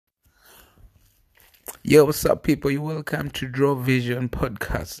Yo, what's up, people? You welcome to Draw Vision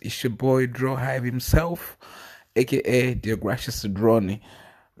Podcast. It's your boy Draw Hive himself, aka Deogracious Droni,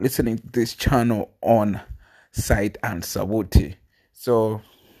 listening to this channel on Site and Sabuti. So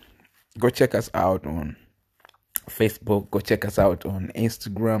go check us out on Facebook, go check us out on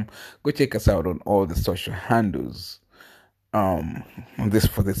Instagram, go check us out on all the social handles on this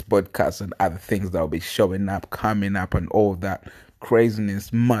for this podcast and other things that will be showing up, coming up, and all that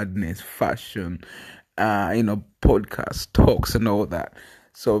craziness, madness, fashion, podcast talks and all that.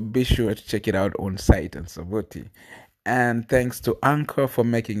 So be sure to check it out on Site and Savuti. And thanks to Anchor for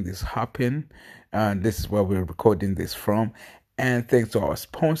making this happen. This is where we're recording this from. And thanks to our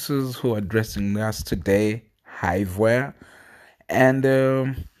sponsors who are addressing us today, Hiveware.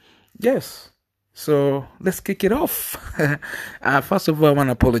 And yes. So let's kick it off. First of all, I want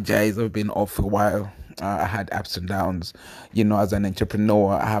to apologize. I've been off for a while. I had ups and downs. As an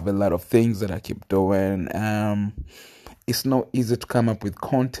entrepreneur, I have a lot of things that I keep doing. It's not easy to come up with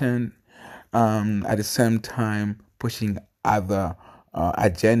content. At the same time, pushing other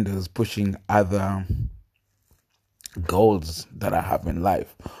agendas, pushing other goals that I have in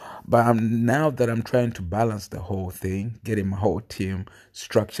life. But now that I'm trying to balance the whole thing, getting my whole team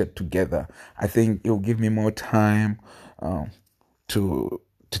structured together, I think it will give me more time to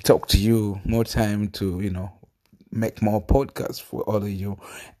talk to you, more time to make more podcasts for all of you.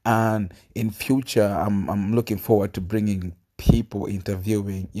 And in future, I'm looking forward to bringing people,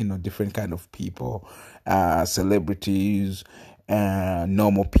 interviewing different kind of people, celebrities,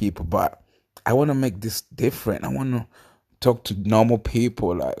 normal people. But I want to make this different. I want to talk to normal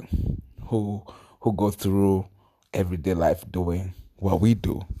people like who go through everyday life doing what we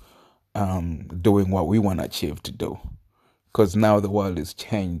do, doing what we want to achieve to do. Because now the world is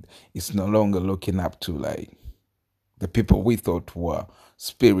changed. It's no longer looking up to like the people we thought were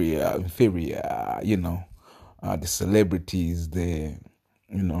superior, inferior, the celebrities,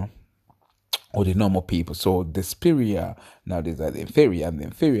 or the normal people. So the superior nowadays are the inferior, and the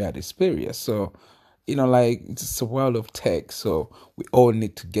inferior are the superior. So, it's a world of tech. So we all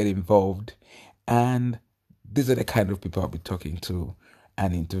need to get involved. And these are the kind of people I'll be talking to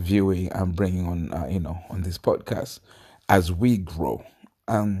and interviewing and bringing on, on this podcast as we grow.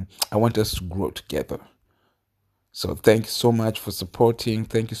 I want us to grow together. So thank you so much for supporting.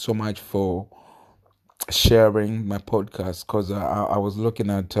 Thank you so much for sharing my podcast, because I was looking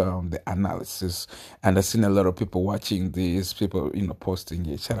at the analysis, and I've seen a lot of people watching this, people posting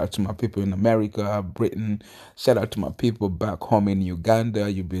it. Shout out to my people in America, Britain. Shout out to my people back home in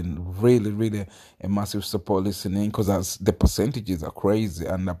Uganda. You've been really, really a massive support listening, because the percentages are crazy,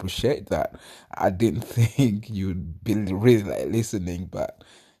 and I appreciate that. I didn't think you'd be really like listening, but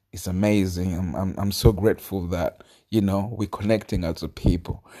it's amazing. I'm so grateful that we're connecting as a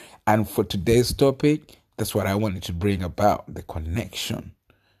people. And for today's topic, that's what I wanted to bring about, the connection.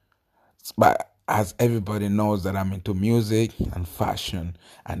 But as everybody knows that I'm into music and fashion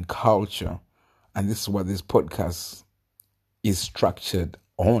and culture, and this is what this podcast is structured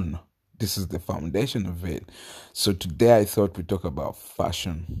on. This is the foundation of it. So today I thought we'd talk about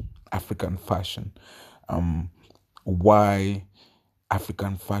fashion, African fashion, why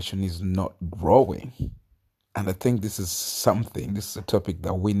African fashion is not growing. And I think this is a topic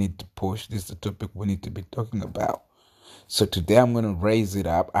that we need to push. This is a topic we need to be talking about. So today I'm going to raise it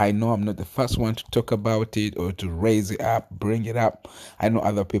up. I know I'm not the first one to talk about it or to raise it up, bring it up. I know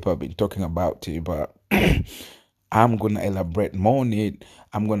other people have been talking about it, but I'm going to elaborate more on it.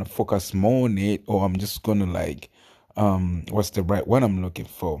 I'm going to focus more on it, or I'm just going to what's the right word I'm looking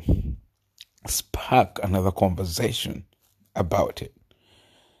for? Spark another conversation about it.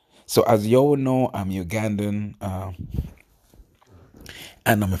 So as you all know, I'm Ugandan,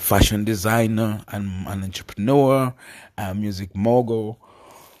 and I'm a fashion designer. I'm an entrepreneur, a music mogul.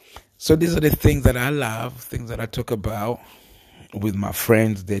 So these are the things that I love, things that I talk about with my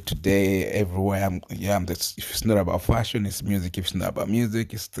friends day to day, everywhere. If it's not about fashion, it's music. If it's not about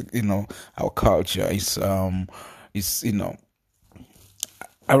music, it's our culture. It's I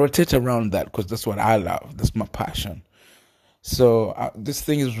rotate around that because that's what I love. That's my passion. So this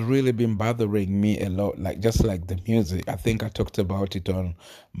thing has really been bothering me a lot, just like the music. I think I talked about it on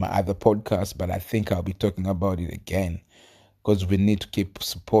my other podcast, but I think I'll be talking about it again, because we need to keep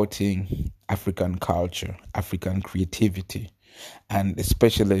supporting African culture, African creativity, and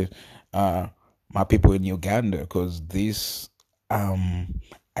especially my people in Uganda, because I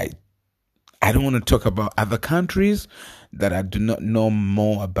don't want to talk about other countries that I do not know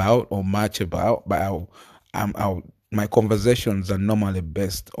more about or much about, but my conversations are normally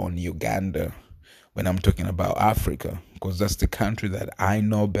based on Uganda, when I'm talking about Africa, because that's the country that I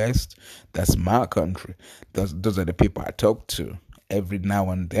know best. That's my country. Those are the people I talk to every now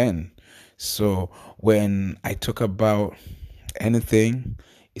and then. So when I talk about anything,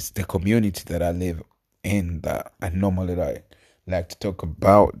 it's the community that I live in that I normally like to talk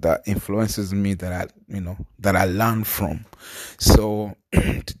about, that influences me, that I learn from. So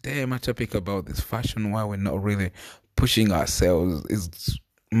today my topic about this fashion, why we're not really pushing ourselves, is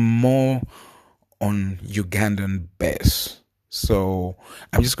more on Ugandan base. So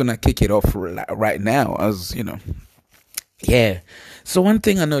I'm just gonna kick it off right now, as you know. Yeah. So one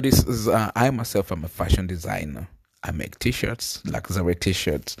thing I noticed is I myself am a fashion designer. I make t-shirts, luxury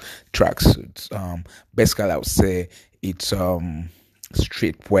t-shirts, tracksuits. Basically, I would say it's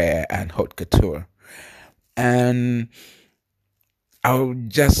streetwear and haute couture. And I'll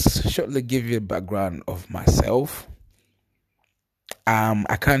just shortly give you a background of myself.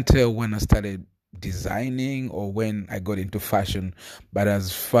 I can't tell when I started designing or when I got into fashion, but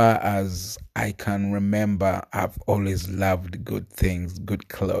as far as I can remember, I've always loved good things, good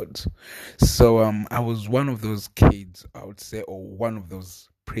clothes. So I was one of those kids, I would say, or one of those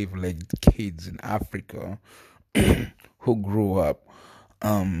privileged kids in Africa who grew up.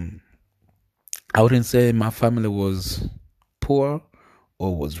 Um, I wouldn't say my family was poor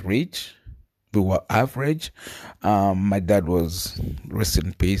or was rich. We were average. My dad was, rest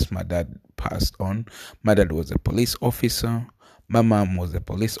in peace, my dad passed on. My dad was a police officer. My mom was a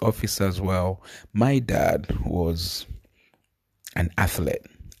police officer as well. My dad was an athlete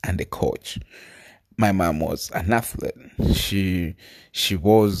and a coach. My mom was an athlete. She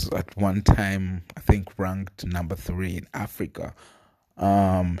was at one time, I think, ranked number 3 in Africa.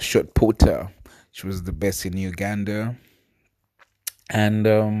 Shot putter. She was the best in Uganda.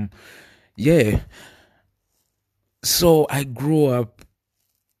 And yeah, so I grew up.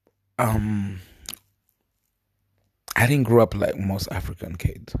 Um, I didn't grow up like most African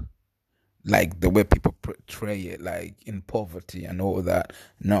kids, like the way people portray it, like in poverty and all that.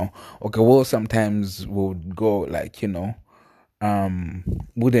 No, okay. Well, sometimes we'll go like um,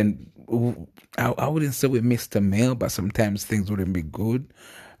 wouldn't I wouldn't say we missed a meal, but sometimes things wouldn't be good,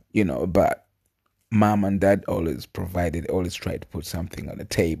 But mom and dad always provided, always tried to put something on the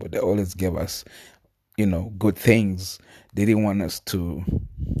table. They always gave us, good things. They didn't want us to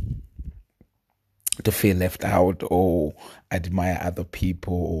feel left out or admire other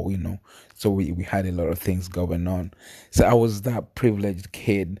people, or so we had a lot of things going on. So I was that privileged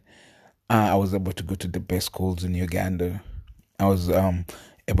kid. I was able to go to the best schools in Uganda. I was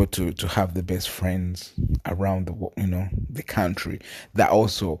able to have the best friends around the country. That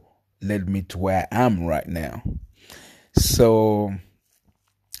also led me to where I am right now. So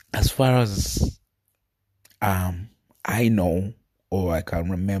as far as I know, or I can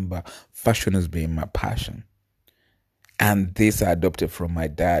remember, fashion has been my passion. And this I adopted from my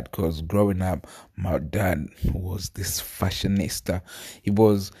dad, because growing up, my dad was this fashionista. He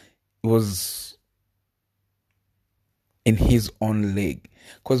was in his own league.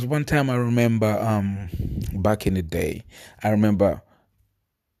 Because one time I remember, back in the day, I remember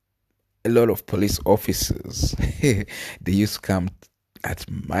a lot of police officers, they used to come at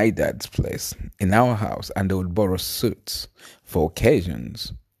my dad's place in our house, and they would borrow suits for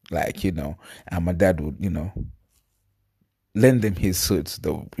occasions, like, and my dad would, lend them his suits.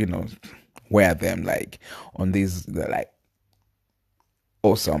 They'll, wear them like on these like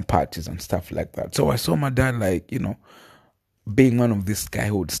awesome parties and stuff like that. So I saw my dad, like, being one of this guy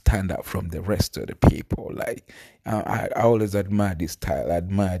who would stand out from the rest of the people. Like, I always admired his style. I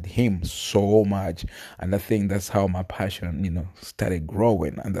admired him so much, and I think that's how my passion, started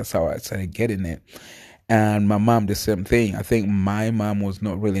growing, and that's how I started getting it. And my mom, the same thing. I think my mom was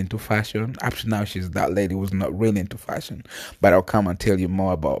not really into fashion. Up to now, she's that lady who's not really into fashion. But I'll come and tell you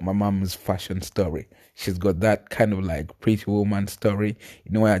more about my mom's fashion story. She's got that kind of like pretty woman story.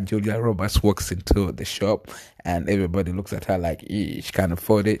 Where Julia Roberts walks into the shop and everybody looks at her like, she can't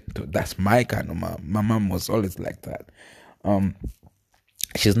afford it. So that's my kind of mom. My mom was always like that.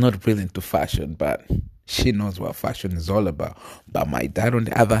 She's not really into fashion, but she knows what fashion is all about. But my dad, on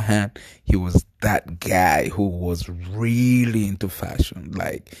the other hand, he was that guy who was really into fashion.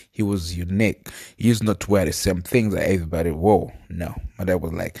 Like, he was unique. He used not to wear the same things that everybody wore. No. My dad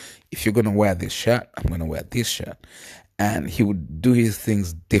was like, if you're going to wear this shirt, I'm going to wear this shirt. And he would do his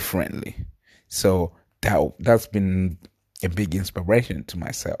things differently. So that's been a big inspiration to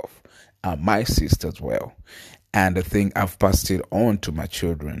myself, my sister as well. And I think I've passed it on to my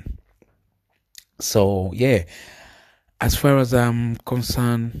children. So yeah, as far as I'm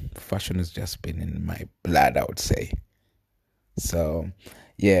concerned, fashion has just been in my blood, I would say. So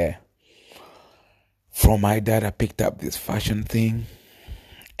yeah. From my dad, I picked up this fashion thing.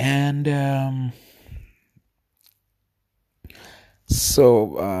 And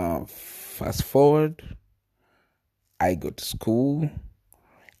fast forward, I go to school.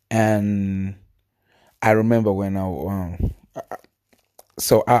 And I remember when I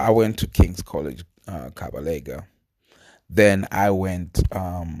went to King's College, Kabalega. Then I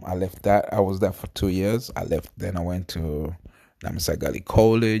left that. I was there for 2 years. I left. Then I went to Namasagali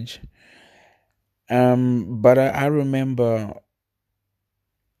College. But I remember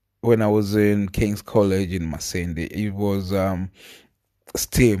when I was in King's College in Masindi, it was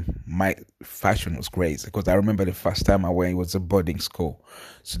still my fashion was crazy because I remember the first time I went, it was a boarding school.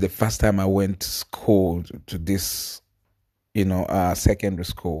 So the first time I went to school to this, secondary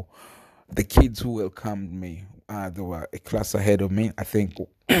school, the kids who welcomed me, they were a class ahead of me. I think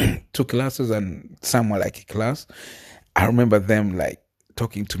two classes and some were like a class. I remember them like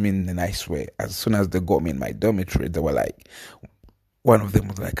talking to me in a nice way. As soon as they got me in my dormitory, they were like, one of them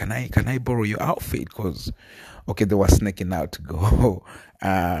was like, "Can I borrow your outfit?" Because, okay, they were sneaking out to go.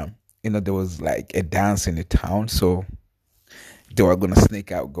 There was like a dance in the town, so they were gonna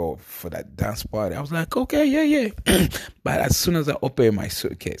sneak out, go for that dance party. I was like, okay, yeah, yeah. But as soon as I opened my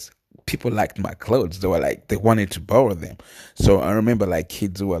suitcase, people liked my clothes. They were like, they wanted to borrow them. So I remember like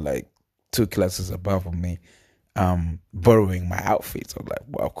kids who were like two classes above me, borrowing my outfits. I was like,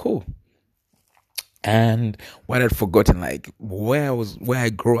 wow, cool. And what I'd forgotten, like where I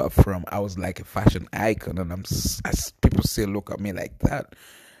grew up from, I was like a fashion icon, and as people still look at me like that.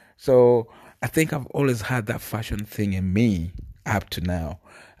 So I think I've always had that fashion thing in me up to now.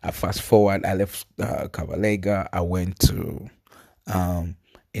 Fast forward, I left Kavalega. I went to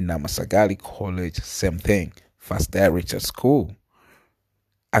in Namasagali College. Same thing. First day I reached at school.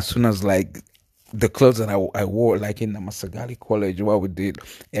 As soon as like the clothes that I wore, like in the Masagali College, what we did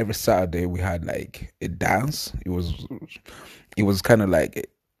every Saturday, we had like a dance. It was kind of like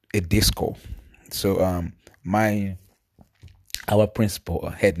a disco. So my our principal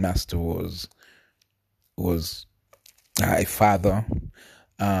headmaster was a father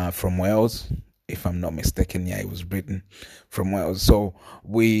from Wales. If I'm not mistaken, yeah, he was Britain from Wales. So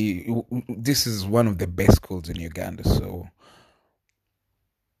this is one of the best schools in Uganda. So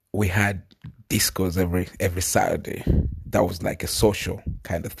we had discos every Saturday. That was like a social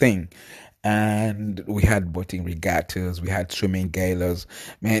kind of thing. And we had boating regattas, we had swimming galas.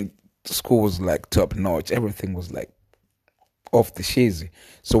 Man, school was like top notch. Everything was like off the cheesy.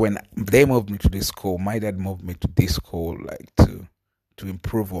 So when they moved me to this school, my dad moved me to this school like to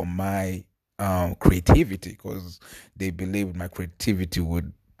improve on my creativity because they believed my creativity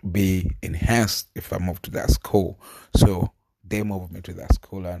would be enhanced if I moved to that school. So they moved me to that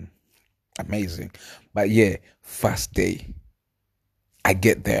school and amazing. But yeah, first day I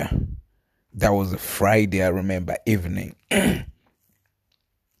get there. That was a Friday, I remember evening.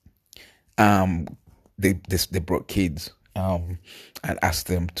 um they brought kids and asked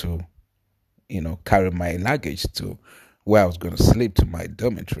them to, carry my luggage to where I was gonna sleep, to my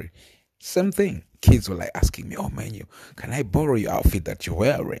dormitory. Same thing. Kids were like asking me, "Oh man, can I borrow your outfit that you're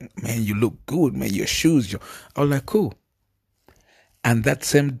wearing? Man, you look good, man, your shoes, I was like, cool. And that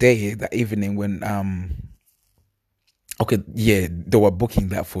same day, that evening, when okay, yeah, they were booking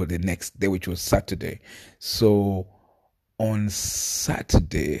that for the next day, which was Saturday. So on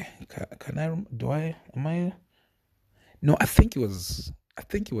Saturday, can I? Do I? Am I? No, I think it was. I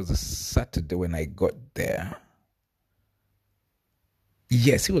think it was a Saturday when I got there.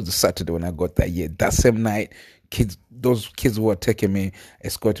 Yes, it was a Saturday when I got there. Yeah, that same night, those kids who were taking me,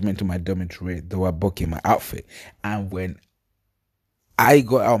 escorting me into my dormitory, they were booking my outfit. And when I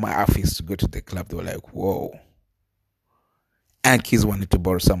got out my outfits to go to the club, they were like, "Whoa." And kids wanted to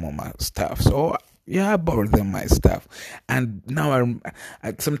borrow some of my stuff. So yeah, I borrowed them my stuff. And now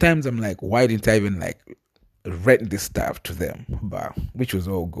sometimes I'm like, why didn't I even like rent this stuff to them? But which was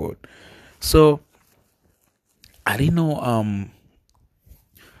all good. So I didn't know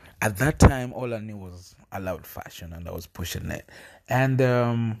at that time all I knew was I loved fashion and I was pushing it.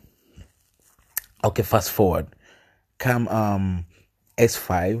 And okay, fast forward. Come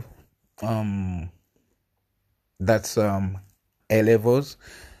S5. Um that's A levels.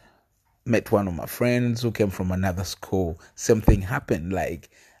 Met one of my friends who came from another school. Same thing happened, like,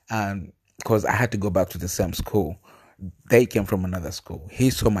 because I had to go back to the same school. They came from another school.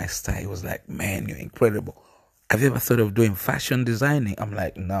 He saw my style. He was like, "Man, you're incredible. Have you ever thought of doing fashion designing?" I'm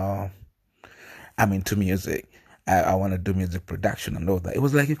like, "No, I'm into music. I want to do music production and all that." It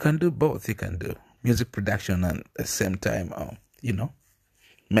was like, "You can do both. You can do music production and at the same time,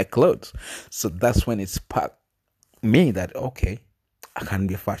 make clothes." So that's when it sparked me that, okay, I can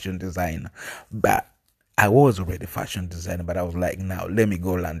be a fashion designer. But I was already a fashion designer, but I was like, now let me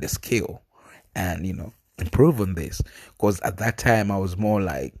go learn the skill and, improve on this. Because at that time I was more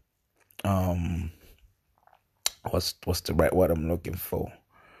like, um, what's the right word I'm looking for?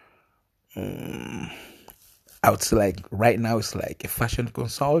 I would say like right now it's like a fashion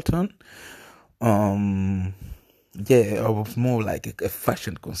consultant. Um, yeah, I was more like a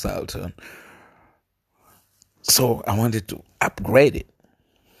fashion consultant. So I wanted to upgrade it.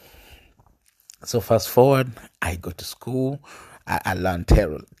 So fast forward, I go to school. I learned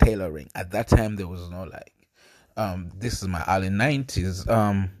tailoring. At that time, there was no like, this is my early 90s.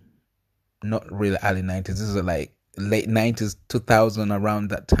 Not really early 90s. This is like late 90s, 2000, around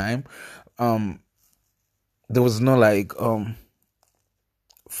that time. Um, there was no like,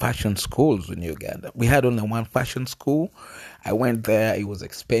 fashion schools in Uganda. We had only one fashion school. I went there. It was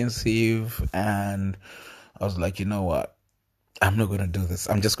expensive, and I was like, you know what? I'm not gonna do this.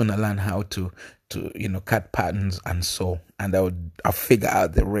 I'm just gonna learn how to cut patterns and sew, and I'll figure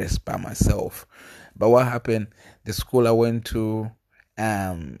out the rest by myself. But what happened? The school I went to,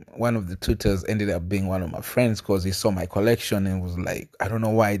 one of the tutors ended up being one of my friends because he saw my collection and was like, I don't know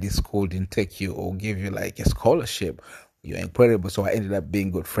why this school didn't take you or give you like a scholarship. You're incredible. So I ended up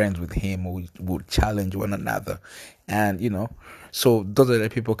being good friends with him. We would challenge one another, and so those are the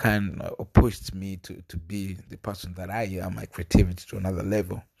people kind of pushed me to be the person that I am, my creativity to another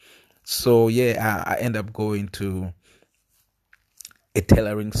level. So yeah, I end up going to a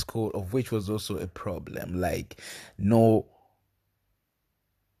tailoring school, of which was also a problem. Like no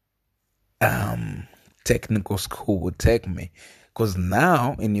technical school would take me. Because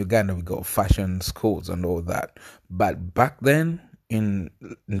now in Uganda we got fashion schools and all that. But back then in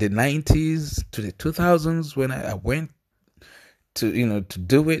the 90s to the 2000s when I went to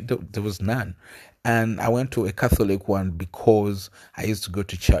do it, there was none. And I went to a Catholic one because I used to go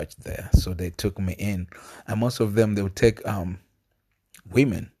to church there. So they took me in. And most of them, they would take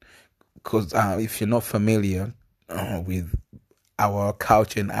women. Because if you're not familiar with our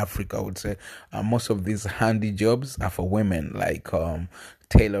culture in Africa, I would say most of these handy jobs are for women, like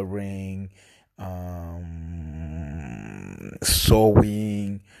tailoring,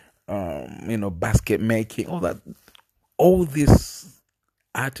 sewing, basket making, all that. All this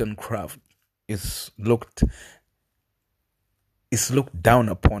art and craft is looked down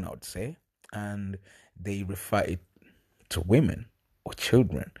upon, I would say, and they refer it to women or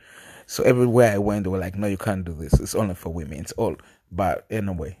children. So everywhere I went, they were like, "No, you can't do this. It's only for women. It's all." But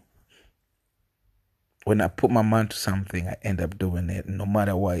anyway, when I put my mind to something, I end up doing it, no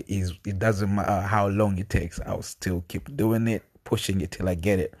matter what it is. It doesn't matter how long it takes. I'll still keep doing it, pushing it till I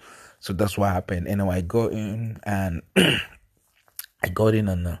get it. So that's what happened. Anyway, I got in and I got in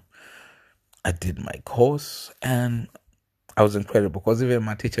and I did my course, and I was incredible because even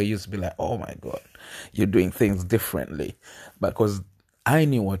my teacher used to be like, "Oh my God, you're doing things differently," because I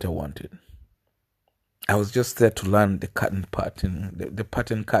knew what I wanted. I was just there to learn the cutting pattern, the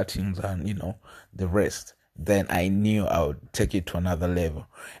pattern cuttings, and the rest. Then I knew I would take it to another level,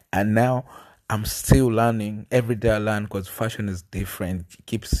 and now I'm still learning. Every day I learn because fashion is different. It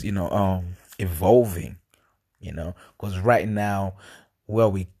keeps evolving. Because right now, where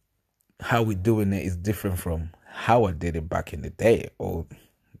we how we doing it is different from how I did it back in the day or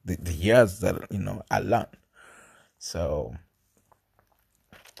the years that I learned. So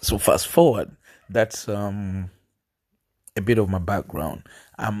fast forward, that's a bit of my background.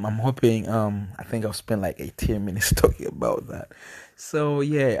 I'm hoping I think I've spent like 18 minutes talking about that. So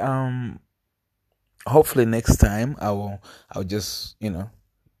yeah, hopefully next time I'll just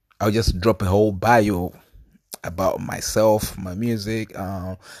I'll just drop a whole bio about myself, my music,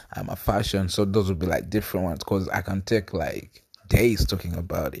 and my fashion. So those will be like different ones because I can take like days talking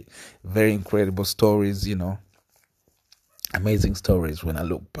about it. Very incredible stories, amazing stories when I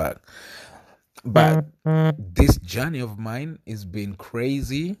look back. But this journey of mine has been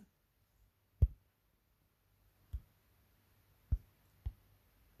crazy.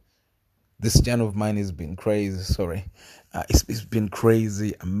 This journey of mine has been crazy. Sorry, it's been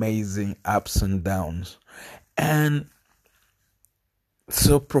crazy, amazing ups and downs, and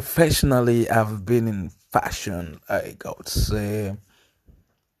so professionally, I've been in fashion. Like I would say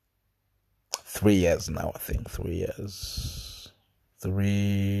 3 years now. I think 3 years, 3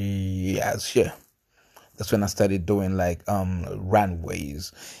 years. Yeah, that's when I started doing like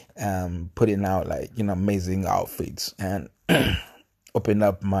runways, putting out like amazing outfits and open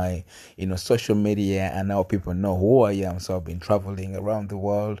up my social media, and now people know who I am. So I've been traveling around the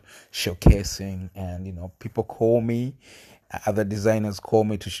world showcasing, and people call me, other designers call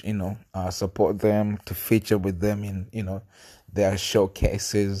me to support them, to feature with them in their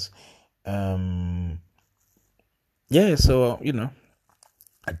showcases. um yeah, so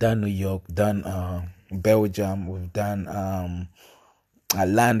I've done New York, done Belgium, we've done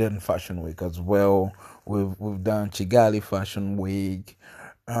London Fashion Week as well. We've done Chigali Fashion Week.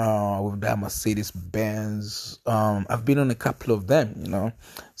 We've done Mercedes Benz. I've been on a couple of them.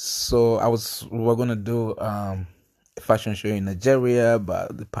 So we were gonna do a fashion show in Nigeria,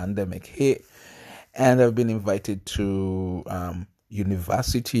 but the pandemic hit, and I've been invited to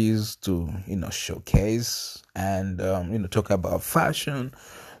universities to showcase and talk about fashion.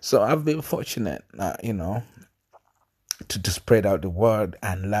 So I've been fortunate, to spread out the word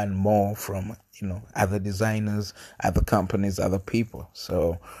and learn more from other designers, other companies, other people.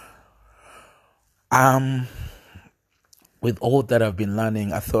 So um with all that I've been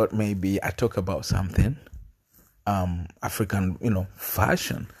learning, I thought maybe I talk about something African,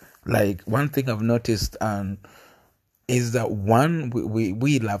 fashion. Like one thing I've noticed is that one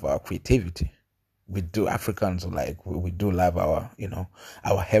we love our creativity. We do Africans, like we do love our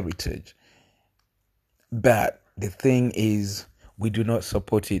heritage. But the thing is, we do not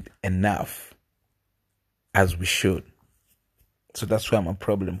support it enough as we should. So that's where my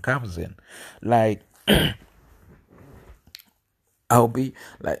problem comes in. Like, I'll be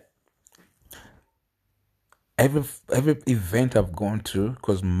like, every event I've gone to,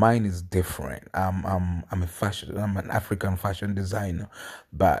 because mine is different. I'm an African fashion designer,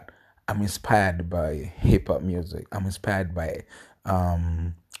 but I'm inspired by hip hop music. I'm inspired by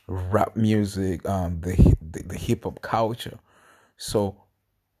rap music, the hip hop culture. So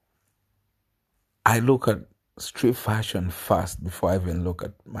I look at street fashion first before I even look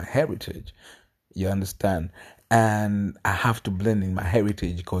at my heritage. You understand? And I have to blend in my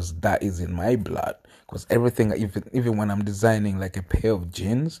heritage because that is in my blood. Because everything, even when I'm designing like a pair of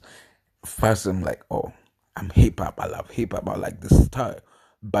jeans, first I'm like, oh, I'm hip hop. I love hip hop. I like this style.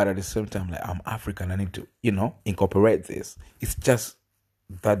 But at the same time, like I'm African. I need to, incorporate this. It's just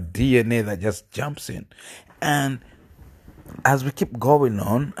that DNA that just jumps in. And as we keep going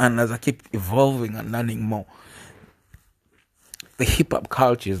on and as I keep evolving and learning more, the hip hop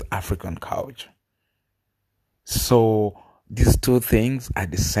culture is African culture. So these two things are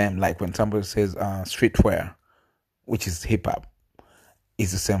the same. Like when somebody says streetwear, which is hip hop,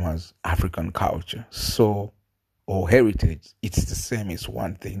 is the same as African culture. So, or heritage, it's the same. It's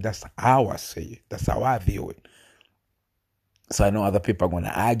one thing. That's how I see it. That's how I view it. So I know other people are going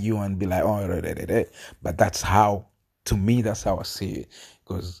to argue and be like, oh, da, da, da, da. But that's how, to me, that's how I see it.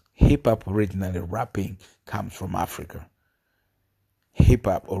 Because hip hop originally, rapping comes from Africa. Hip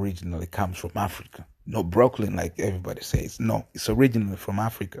hop originally comes from Africa. No Brooklyn, like everybody says. No, it's originally from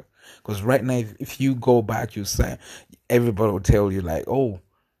Africa. Because right now, if you go back, you say, everybody will tell you, like, oh,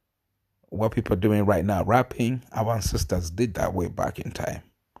 what people are doing right now, rapping, our ancestors did that way back in time.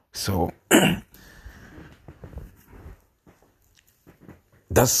 So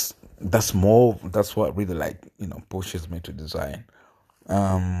that's what really, like, pushes me to design.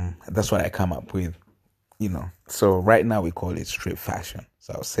 That's what I come up with. So right now we call it street fashion.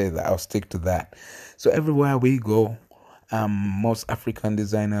 So I'll say that, I'll stick to that. So everywhere we go, most African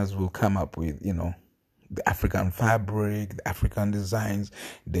designers will come up with, the African fabric, the African designs,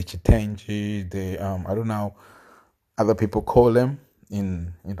 the chitenji, the I don't know other people call them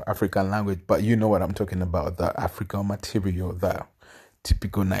in African language, but you know what I'm talking about, the African material, the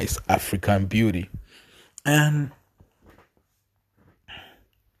typical nice African beauty. And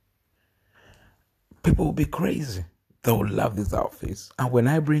people will be crazy. They'll love these outfits. And when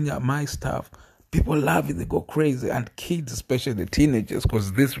I bring out my stuff, people love it. They go crazy. And kids, especially the teenagers,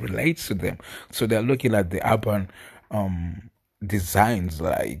 because this relates to them. So they're looking at the urban designs,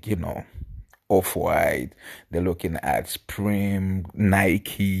 like, Off-White. They're looking at Supreme,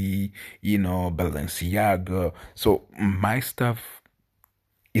 Nike, Balenciaga. So my stuff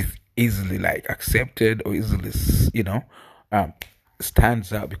is easily, like, accepted or easily,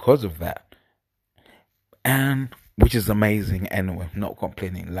 stands out because of that. And which is amazing anyway, not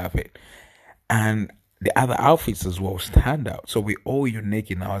complaining, love it. And the other outfits as well stand out, so we're all unique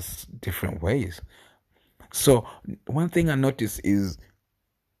in our different ways. So one thing I notice is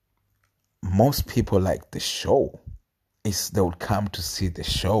most people like the show. Is they'll come to see the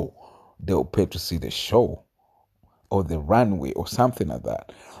show, they'll pay to see the show or the runway or something like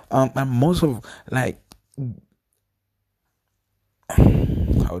that. And most of, like,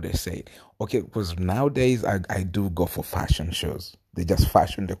 how they say it. Okay, because nowadays I do go for fashion shows. They just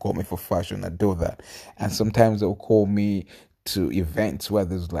fashion, they call me for fashion, I do that. And sometimes they'll call me to events where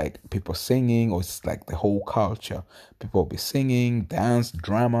there's like people singing, or it's like the whole culture. People will be singing, dance,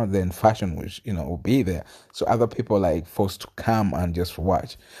 drama, then fashion will be there. So other people like forced to come and just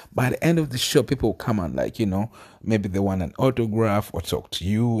watch. By the end of the show, people will come and like, maybe they want an autograph or talk to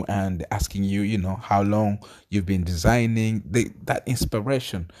you and asking you, how long you've been designing, that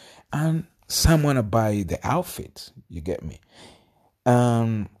inspiration. And some want to buy the outfit, you get me?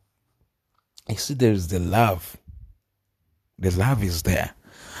 I see there's the love. The love is there.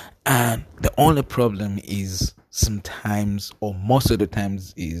 And the only problem is sometimes, or most of the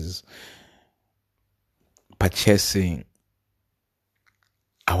times, is purchasing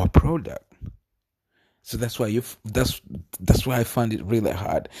our product. So that's why that's why I find it really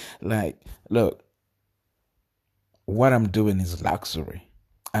hard. Like, look, what I'm doing is luxury.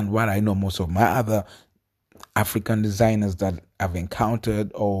 And what I know most of my other African designers that I've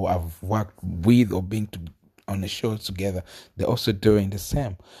encountered or I've worked with or been on the shows together, they're also doing the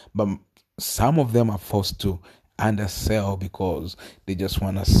same. But some of them are forced to undersell because they just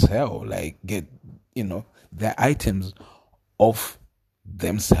want to sell, like get, their items off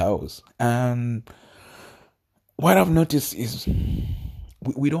themselves. And what I've noticed is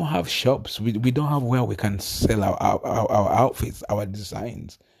we don't have shops. We don't have where we can sell our outfits, our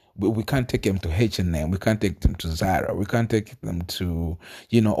designs. We can't take them to H&M. We can't take them to Zara. We can't take them to,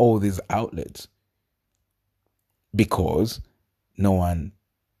 all these outlets because no one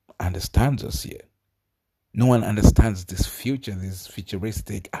understands us yet. No one understands this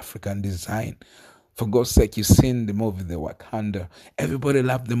futuristic African design. For God's sake, you've seen the movie The Wakanda. Everybody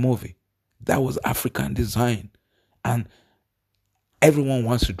loved the movie. That was African design. And everyone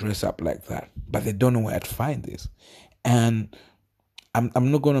wants to dress up like that, but they don't know where to find this. And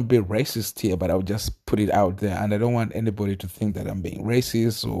I'm not going to be racist here, but I'll just put it out there. And I don't want anybody to think that I'm being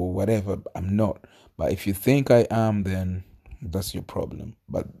racist or whatever. I'm not. But if you think I am, then that's your problem.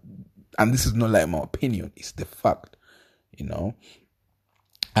 And this is not like my opinion. It's the fact,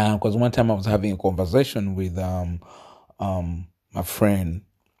 Because one time I was having a conversation with my friend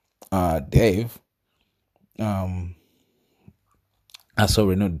Dave.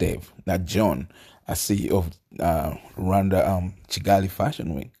 Sorry, not Dave. That John, a CEO of Rwanda Kigali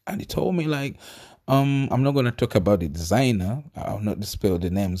Fashion Week, and he told me like, I'm not gonna talk about the designer. I'll not dispel the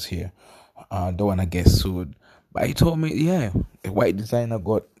names here. Don't wanna get sued. But he told me, yeah, a white designer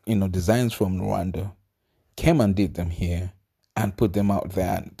got designs from Rwanda, came and did them here, and put them out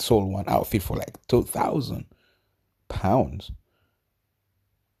there and sold one outfit for like £2,000.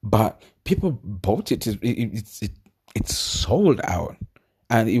 But people bought it. It's sold out.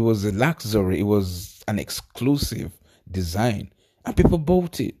 And it was a luxury. It was an exclusive design. And people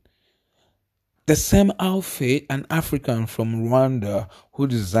bought it. The same outfit, an African from Rwanda who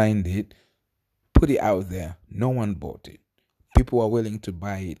designed it, put it out there. No one bought it. People are willing to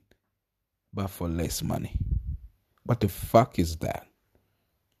buy it, but for less money. What the fuck is that?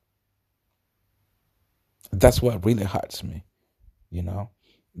 That's what really hurts me.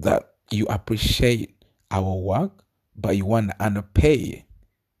 That you appreciate our work, but you want to underpay it.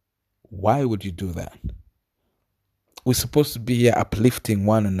 Why would you do that? We're supposed to be uplifting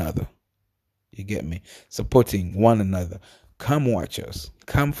one another. You get me? Supporting one another. Come watch us.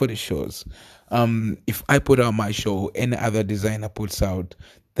 Come for the shows. If I put out my show, any other designer puts out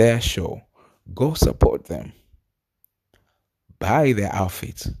their show, go support them. Buy their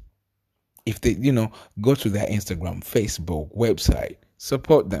outfits. If they, go to their Instagram, Facebook, website,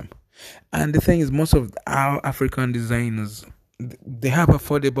 support them. And the thing is, most of our African designers, they have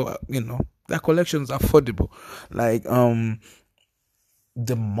affordable, their collections are affordable. Like,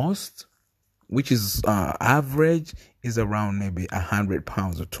 the most, which is average, is around maybe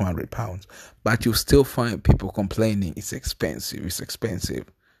 £100 or £200. But you still find people complaining it's expensive.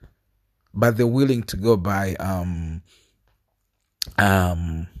 But they're willing to go buy a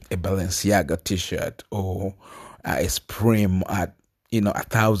Balenciaga t-shirt or a Supreme at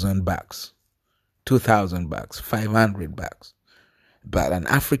 $1,000, $2,000, $500. But an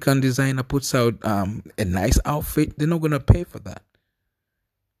African designer puts out a nice outfit, they're not gonna pay for that.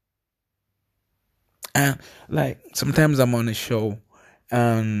 And like sometimes I'm on a show,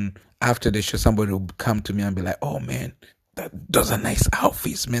 and after the show, somebody will come to me and be like, "Oh man, those are nice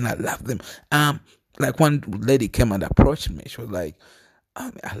outfits, man. I love them." Like one lady came and approached me. She was like,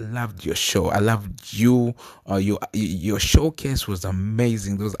 "I loved your show. I loved you. Your showcase was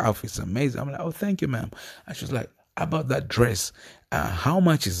amazing. Those outfits amazing." I'm like, "Oh, thank you, ma'am." And she was like, "How about that dress? How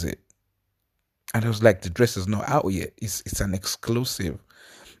much is it?" And I was like, "The dress is not out yet. It's an exclusive."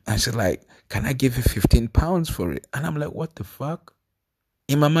 And she's like, "Can I give you £15 for it?" And I'm like, "What the fuck?"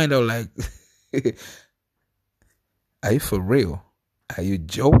 In my mind, I was like, Are you for real? Are you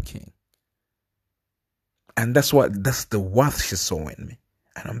joking? And that's the worth she's showing me.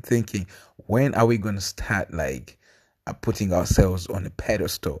 And I'm thinking, when are we going to start like putting ourselves on a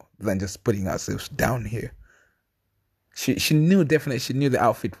pedestal than just putting ourselves down here? She knew, definitely she knew the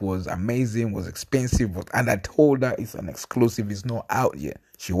outfit was amazing, was expensive, and I told her it's an exclusive, it's not out yet.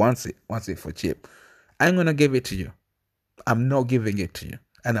 She wants it for cheap. I'm gonna give it to you. I'm not giving it to you,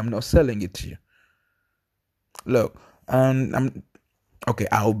 and I'm not selling it to you. Look, I'm okay.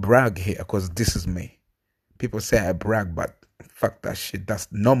 I'll brag here because this is me. People say I brag, but fuck that shit. That's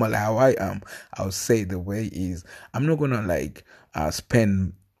normally how I am. I'll say the way is. I'm not gonna like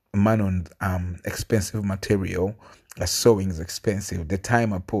spend money on expensive material. Sewing is expensive. The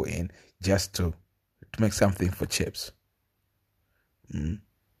time I put in just to make something for chips.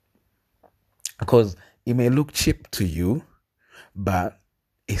 Because it may look cheap to you, but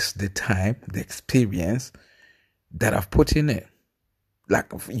it's the time, the experience that I've put in it.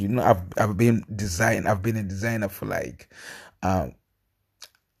 Like, you know, I've been a designer for like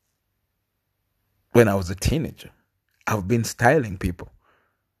when I was a teenager. I've been styling people,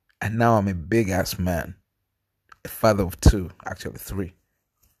 and now I'm a big ass man, a father of two, actually three,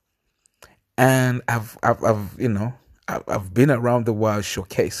 and I've you know, I've been around the world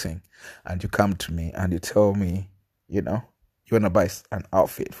showcasing, and you come to me and you tell me, you know, you wanna buy an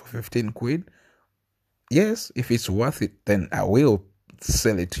outfit for 15 quid. Yes, if it's worth it, then I will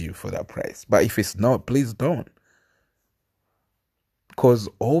sell it to you for that price. But if it's not, please don't. Because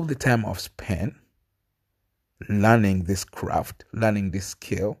all the time I've spent learning this craft, learning this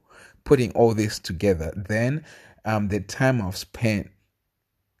skill, putting all this together, then the time I've spent,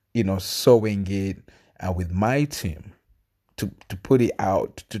 you know, sewing it with my team to put it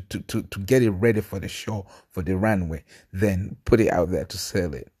out, to get it ready for the show, for the runway, then put it out there to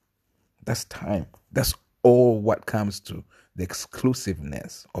sell it. That's time. That's all what comes to the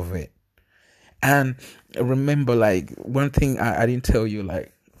exclusiveness of it. And remember, like, one thing I didn't tell you,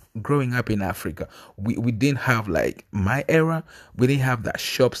 like, growing up in Africa, we didn't have, like, my era, we didn't have that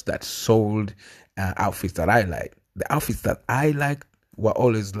shops that sold outfits that I like. The outfits that I like were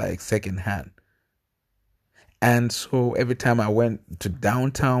always, like, secondhand. And so every time I went to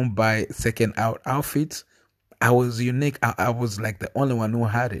downtown buy second out outfits, I was unique. I was like the only one who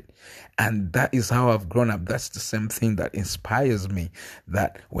had it. And that is how I've grown up. That's the same thing that inspires me.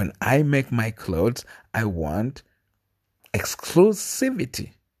 That when I make my clothes, I want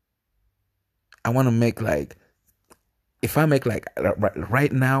exclusivity. I want to make like, if I make like,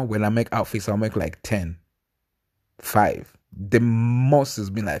 right now, when I make outfits, I'll make like 10, 5. The most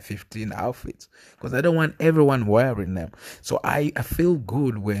has been like 15 outfits because I don't want everyone wearing them. So I feel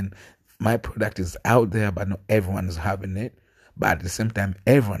good when my product is out there, but not everyone is having it. But at the same time,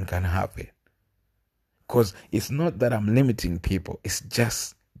 everyone can have it. Because it's not that I'm limiting people. It's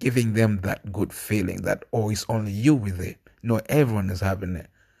just giving them that good feeling that, oh, it's only you with it. No, everyone is having it.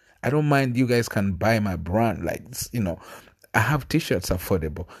 I don't mind, you guys can buy my brand. Like, you know, I have t-shirts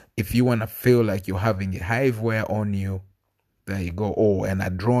affordable. If you want to feel like you're having a hive wear on you, there you go. Oh, and I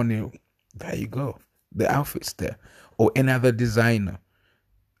drawn you, there you go. The outfit's there. Or any other designer.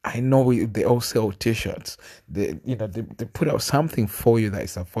 I know they all sell t-shirts. They put out something for you that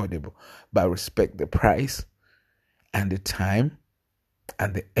is affordable, but respect the price and the time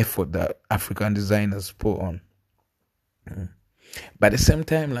and the effort that African designers put on. But at the same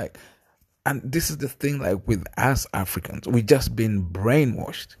time, like, and this is the thing, like with us Africans, we just been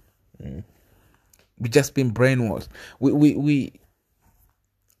brainwashed. We just been brainwashed. We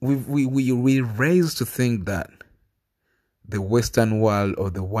raised to think that the Western world or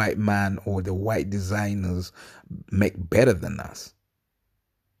the white man or the white designers make better than us.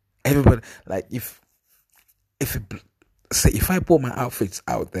 Everybody, like, if I put my outfits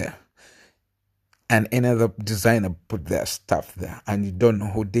out there and another designer put their stuff there and you don't know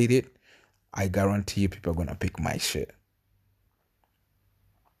who did it, I guarantee you people are gonna pick my shit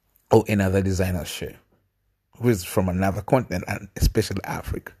or another designer's shit who is from another continent, and especially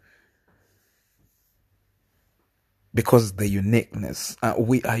Africa. Because the uniqueness,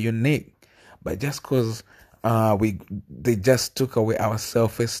 we are unique, but just because they just took away our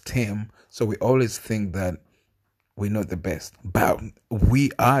self-esteem, so we always think that we're not the best, but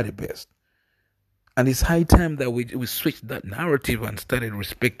we are the best. And it's high time that we switched that narrative and started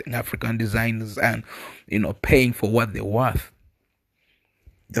respecting African designers and, you know, paying for what they're worth.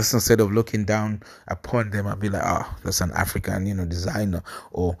 Just instead of looking down upon them and be like, oh, that's an African, you know, designer,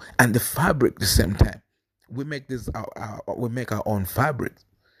 and the fabric the same time. We make we make our own fabric.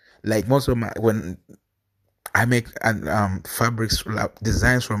 Like most of when I make fabrics,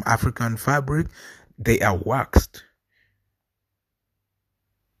 designs from African fabric, they are waxed.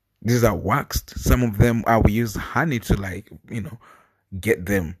 These are waxed. Some of them, I will use honey to get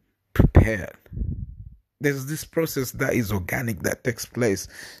them prepared. There's this process that is organic that takes place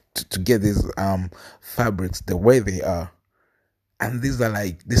to get these fabrics the way they are. And these are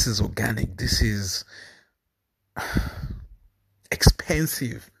this is organic. This is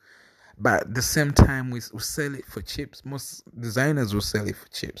expensive. But at the same time, we sell it for chips. Most designers will sell it for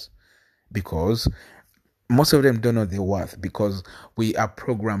chips because most of them don't know their worth, because we are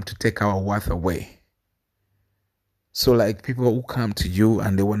programmed to take our worth away. So people who come to you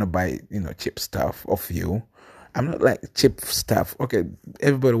and they want to buy, cheap stuff off you. I'm not like cheap stuff. Okay,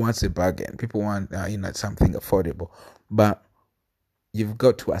 everybody wants a bargain. People want, something affordable. But you've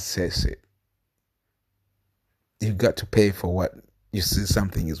got to assess it. You've got to pay for what you see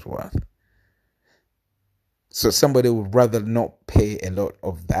something is worth. So somebody would rather not pay a lot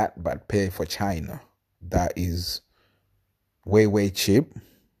of that, but pay for China. That is way, way cheap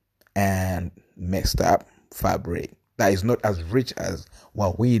and messed up fabric. That is not as rich as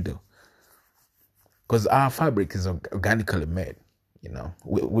what we do. Because our fabric is organically made.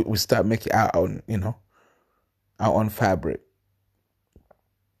 We start making our own, our own fabric.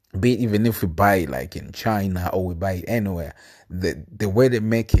 Be it even if we buy it in China or we buy it anywhere, the way they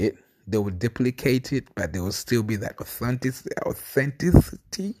make it, they will duplicate it, but there will still be that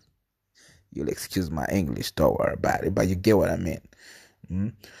authenticity. You'll excuse my English, don't worry about it, but you get what I mean.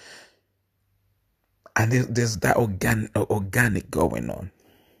 Mm? And there's that organic going on.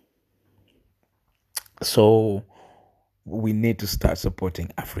 So we need to start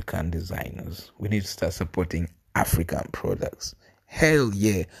supporting African designers. We need to start supporting African products. Hell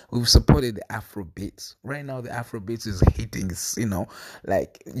yeah, we've supported the Afrobeats. Right now, the Afrobeats is hitting,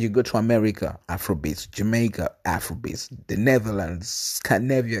 you go to America, Afrobeats, Jamaica, Afrobeats, the Netherlands,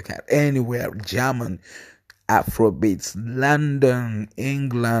 Scandinavia, anywhere, German, Afrobeats, London,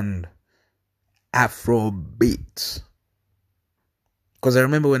 England, Afrobeats. Because I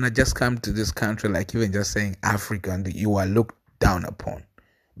remember when I just came to this country, even just saying African, you are looked down upon.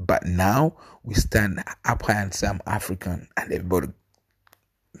 But now we stand up high and say I'm African, and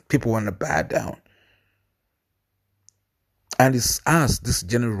people want to bow down. And it's us, this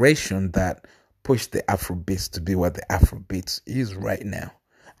generation, that pushed the Afrobeats to be what the Afrobeats is right now.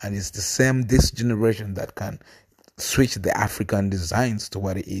 And it's this generation that can switch the African designs to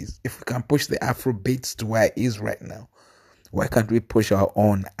what it is. If we can push the Afrobeats to where it is right now, why can't we push our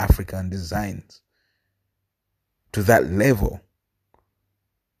own African designs to that level?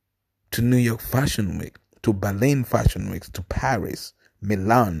 To New York Fashion Week, to Berlin Fashion Week, to Paris,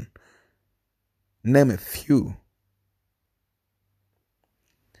 Milan, name a few.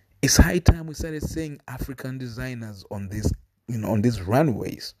 It's high time we started seeing African designers on these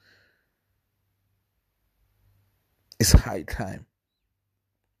runways. It's high time.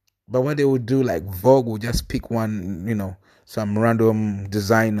 But what they would do, Vogue would just pick one, some random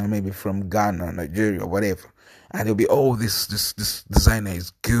designer, maybe from Ghana, Nigeria, whatever. And they'll be, this designer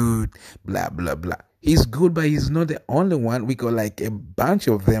is good, blah, blah, blah. He's good, but he's not the only one. We got a bunch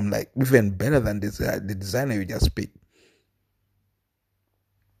of them, even better than this, the designer you just picked.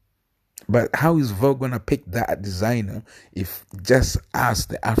 But how is Vogue going to pick that designer if just us,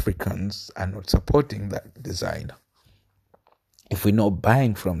 the Africans, are not supporting that designer? If we're not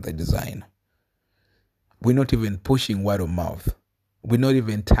buying from the designer, we're not even pushing word of mouth. We're not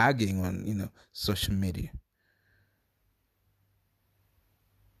even tagging on, social media.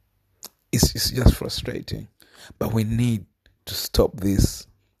 It's just frustrating. But we need to stop this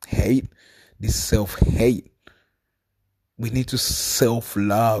hate, this self-hate. We need to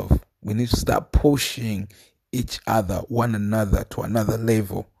self-love. We need to start pushing one another to another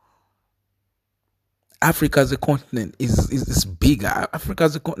level. Africa as a continent is bigger. Africa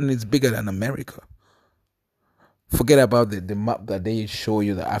as a continent is bigger than America. Forget about the map that they show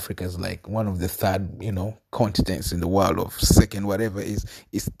you that Africa is one of the third, continents in the world, or second, whatever it's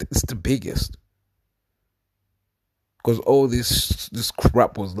the biggest. Because all this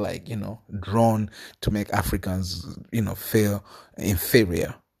crap was drawn to make Africans, feel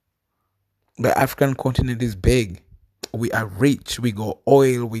inferior. The African continent is big. We are rich. We got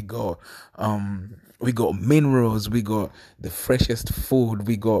oil. We got minerals. We got the freshest food.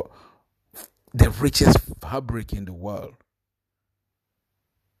 We got the richest fabric in the world.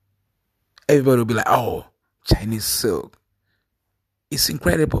 Everybody will be like, oh, Chinese silk. It's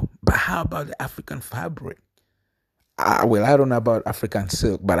incredible. But how about the African fabric? I don't know about African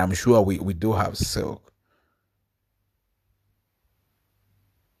silk, but I'm sure we do have silk.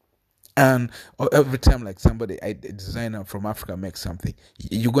 And every time a designer from Africa makes something,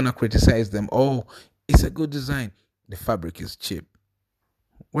 you're going to criticize them. Oh, it's a good design. The fabric is cheap.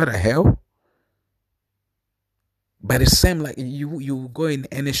 What the hell? But it's same like you go in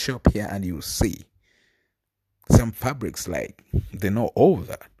any shop here and you see some fabrics like they're not all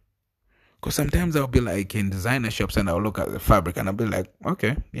that. Because sometimes I'll be like in designer shops and I'll look at the fabric and I'll be like,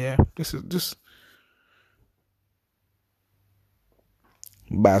 okay, yeah, this is this.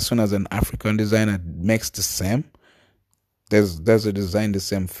 But as soon as an African designer makes the same, there's a design the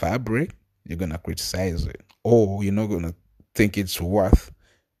same fabric, you're gonna criticize it, or you're not gonna think it's worth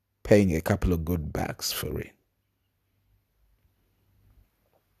paying a couple of good bucks for it.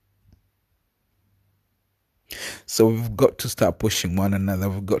 So we've got to start pushing one another.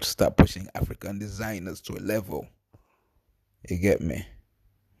 We've got to start pushing African designers to a level. You get me?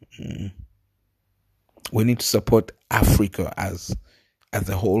 We need to support Africa as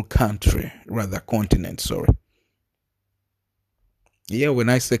a whole country, rather continent. Sorry. Yeah, when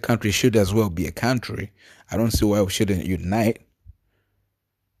I say country, it should as well be a country. I don't see why we shouldn't unite.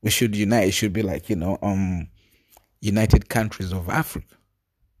 We should unite. It should be like United Countries of Africa.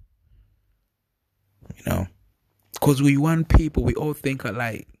 Because we want people. We all think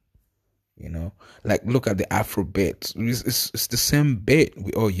alike. Like look at the Afrobeat. It's the same beat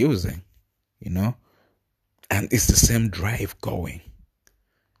we all using. And it's the same drive going.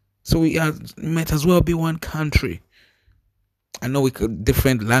 So we might as well be one country. I know we could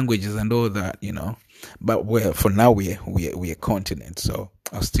different languages and all that, but for now we're a continent. So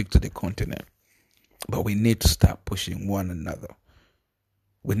I'll stick to the continent. But we need to start pushing one another.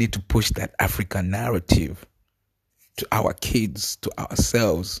 We need to push that African narrative to our kids, to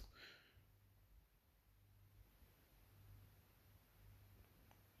ourselves.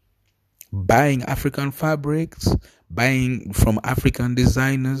 Buying African fabrics, buying from African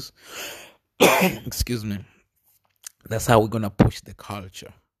designers. Excuse me. That's how we're going to push the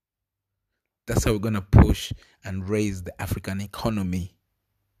culture. That's how we're going to push and raise the African economy.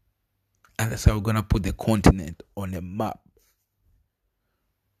 And that's how we're going to put the continent on a map.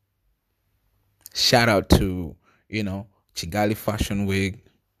 Shout out to, Chigali Fashion Week.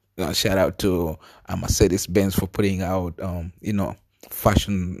 Shout out to Mercedes-Benz for putting out,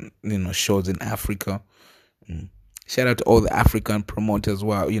 fashion, shows in Africa. Shout out to all the African promoters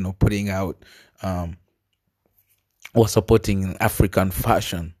who are, putting out, or supporting African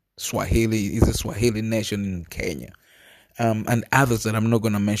fashion. Swahili is a Swahili nation in Kenya. And others that I'm not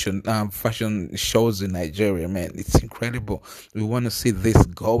going to mention, fashion shows in Nigeria, man. It's incredible. We want to see this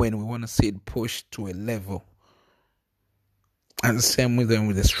going. We want to see it pushed to a level. And the same with them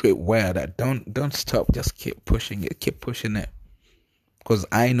with the streetwear. That don't stop. Just keep pushing it. Keep pushing it. Because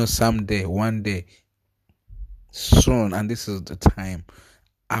I know someday, one day, soon, and this is the time,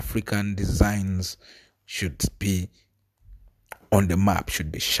 African designs should be on the map,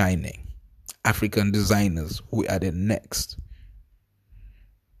 should be shining. African designers, we are the next.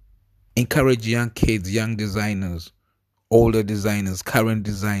 Encourage young kids, young designers, older designers, current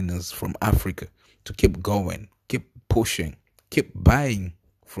designers from Africa to keep going, keep pushing, keep buying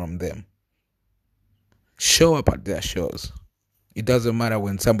from them. Show up at their shows. It doesn't matter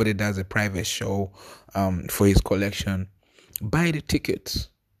when somebody does a private show for his collection. Buy the tickets.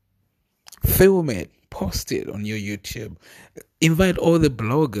 Film it. Post it on your YouTube. Invite all the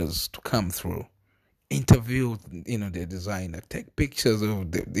bloggers to come through. Interview, the designer. Take pictures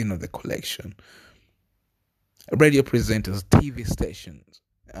of the collection. Radio presenters, TV stations,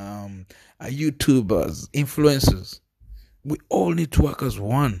 YouTubers, influencers. We all need to work as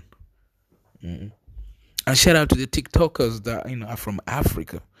one. And shout out to the TikTokers that are from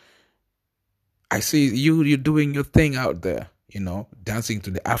Africa. I see you're doing your thing out there. Dancing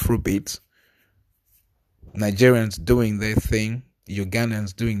to the Afrobeats. Nigerians doing their thing,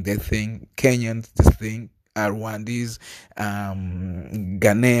 Ugandans doing their thing, Kenyans this thing, Rwandese,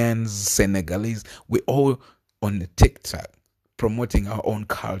 Ghanaians, Senegalese. We all on the TikTok promoting our own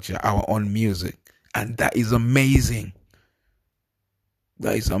culture, our own music, and that is amazing.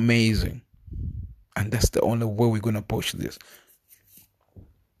 That is amazing, and that's the only way we're gonna push this.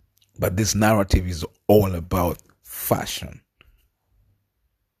 But this narrative is all about fashion.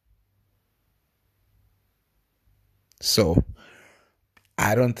 So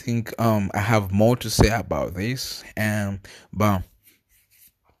I don't think I have more to say about this. But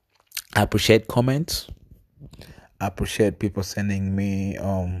I appreciate comments. I appreciate people sending me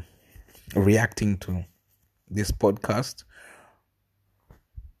reacting to this podcast.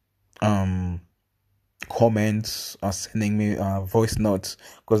 Comments or sending me voice notes,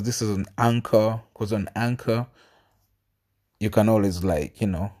 because this is an Anchor. Because on Anchor you can always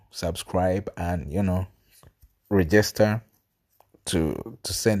subscribe and register to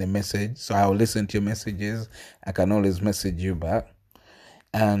send a message. So I'll listen to your messages. I can always message you back.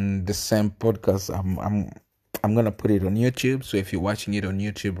 And the same podcast, I'm gonna put it on YouTube. So if you're watching it on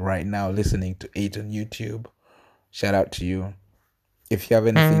YouTube right now, listening to it on YouTube, shout out to you. If you have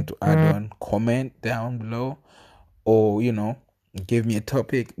anything to add on, comment down below, or give me a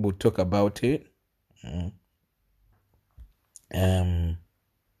topic. We'll talk about it.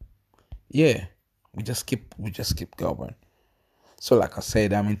 Yeah, we just keep going. So like I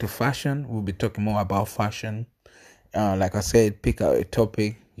said, I'm into fashion. We'll be talking more about fashion. Like I said, pick out a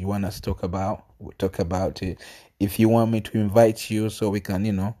topic you want us to talk about. We'll talk about it. If you want me to invite you so we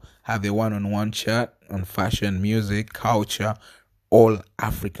can, have a one-on-one chat on fashion, music, culture, all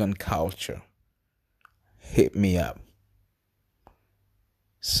African culture, hit me up.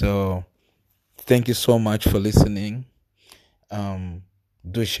 So thank you so much for listening.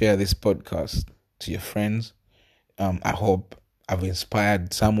 Do share this podcast to your friends. I hope I've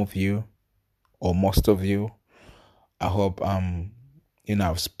inspired some of you or most of you. I hope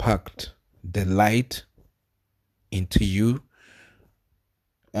I've sparked the light into you.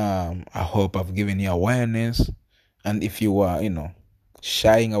 I hope I've given you awareness. And if you are,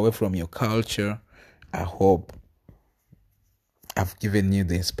 shying away from your culture, I hope I've given you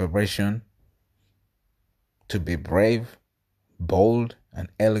the inspiration to be brave, bold, and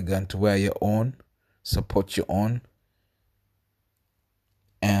elegant to wear your own, support your own.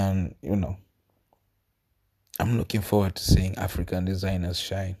 And, I'm looking forward to seeing African designers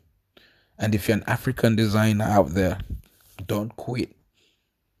shine. And if you're an African designer out there, don't quit.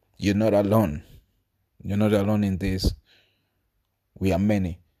 You're not alone. You're not alone in this. We are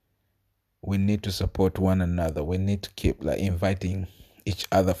many. We need to support one another. We need to keep inviting each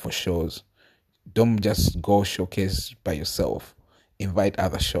other for shows. Don't just go showcase by yourself. Invite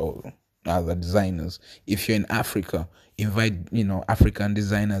other designers. If you're in Africa, invite African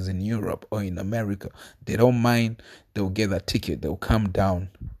designers in Europe or in America. They don't mind. They'll get a ticket. They'll come down.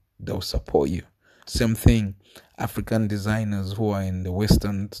 They'll support you. Same thing. African designers who are in the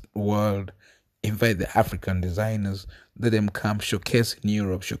Western world, invite the African designers. Let them come showcase in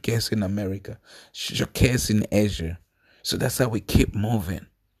Europe, showcase in America, showcase in Asia. So that's how we keep moving.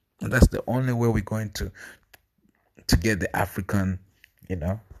 And that's the only way we're going to get the African,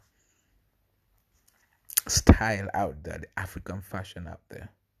 style out there, the African fashion out there.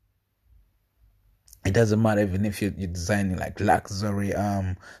 It doesn't matter even if you're designing luxury,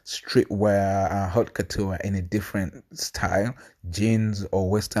 streetwear, haute couture, any different style, jeans or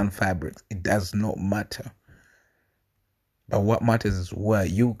Western fabrics. It does not matter. But what matters is where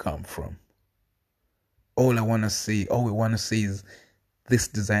you come from. All we want to see is this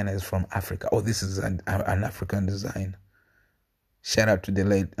designer is from Africa. Oh, this is an African design. Shout out to the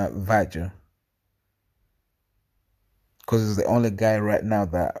late Virgil. Because he's the only guy right now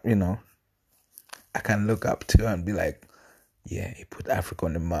that, I can look up to and be like, yeah, he put Africa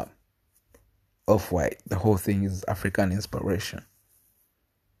on the map. Off-White, the whole thing is African inspiration.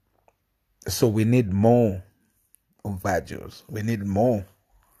 So we need more of Virgils. We need more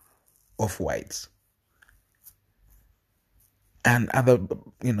Off-Whites. And other,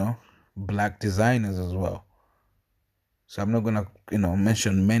 black designers as well. So I'm not going to,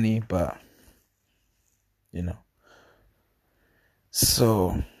 mention many, but,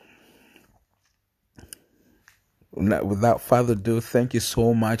 So, without further ado, thank you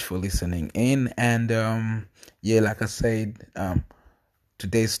so much for listening in. And, like I said,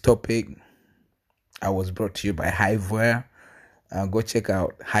 today's topic, I was brought to you by Hivewear. Go check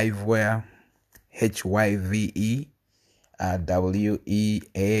out Hivewear, HYVE.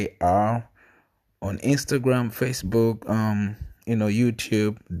 WEAR on Instagram, Facebook,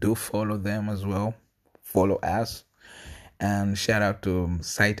 YouTube. Do follow them as well. Follow us. And shout out to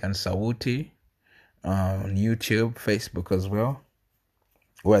Sight and Sauti on YouTube, Facebook as well,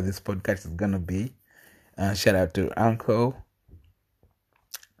 where this podcast is gonna be. Shout out to Uncle.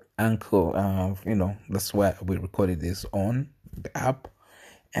 That's where we recorded this on the app.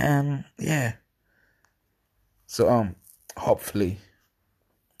 And yeah. So hopefully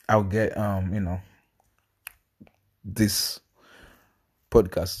I'll get this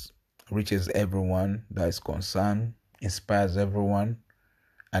podcast reaches everyone that is concerned, inspires everyone,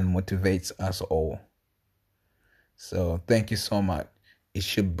 and motivates us all. So thank you so much.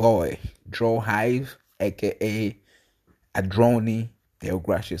 It's your boy Draw Hive, aka Adroni,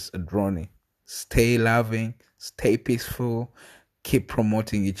 Deogracious Adroni. Stay loving, stay peaceful, keep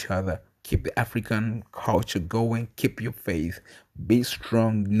promoting each other. Keep the African culture going. Keep your faith. Be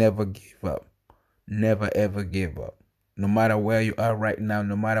strong. Never give up. Never ever give up. No matter where you are right now,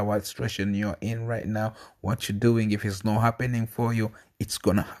 no matter what situation you're in right now, what you're doing, if it's not happening for you, it's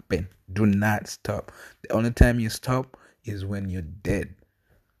gonna happen. Do not stop. The only time you stop is when you're dead.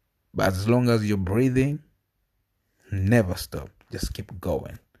 But as long as you're breathing, never stop. Just keep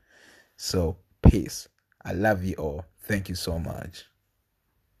going. So, peace. I love you all. Thank you so much.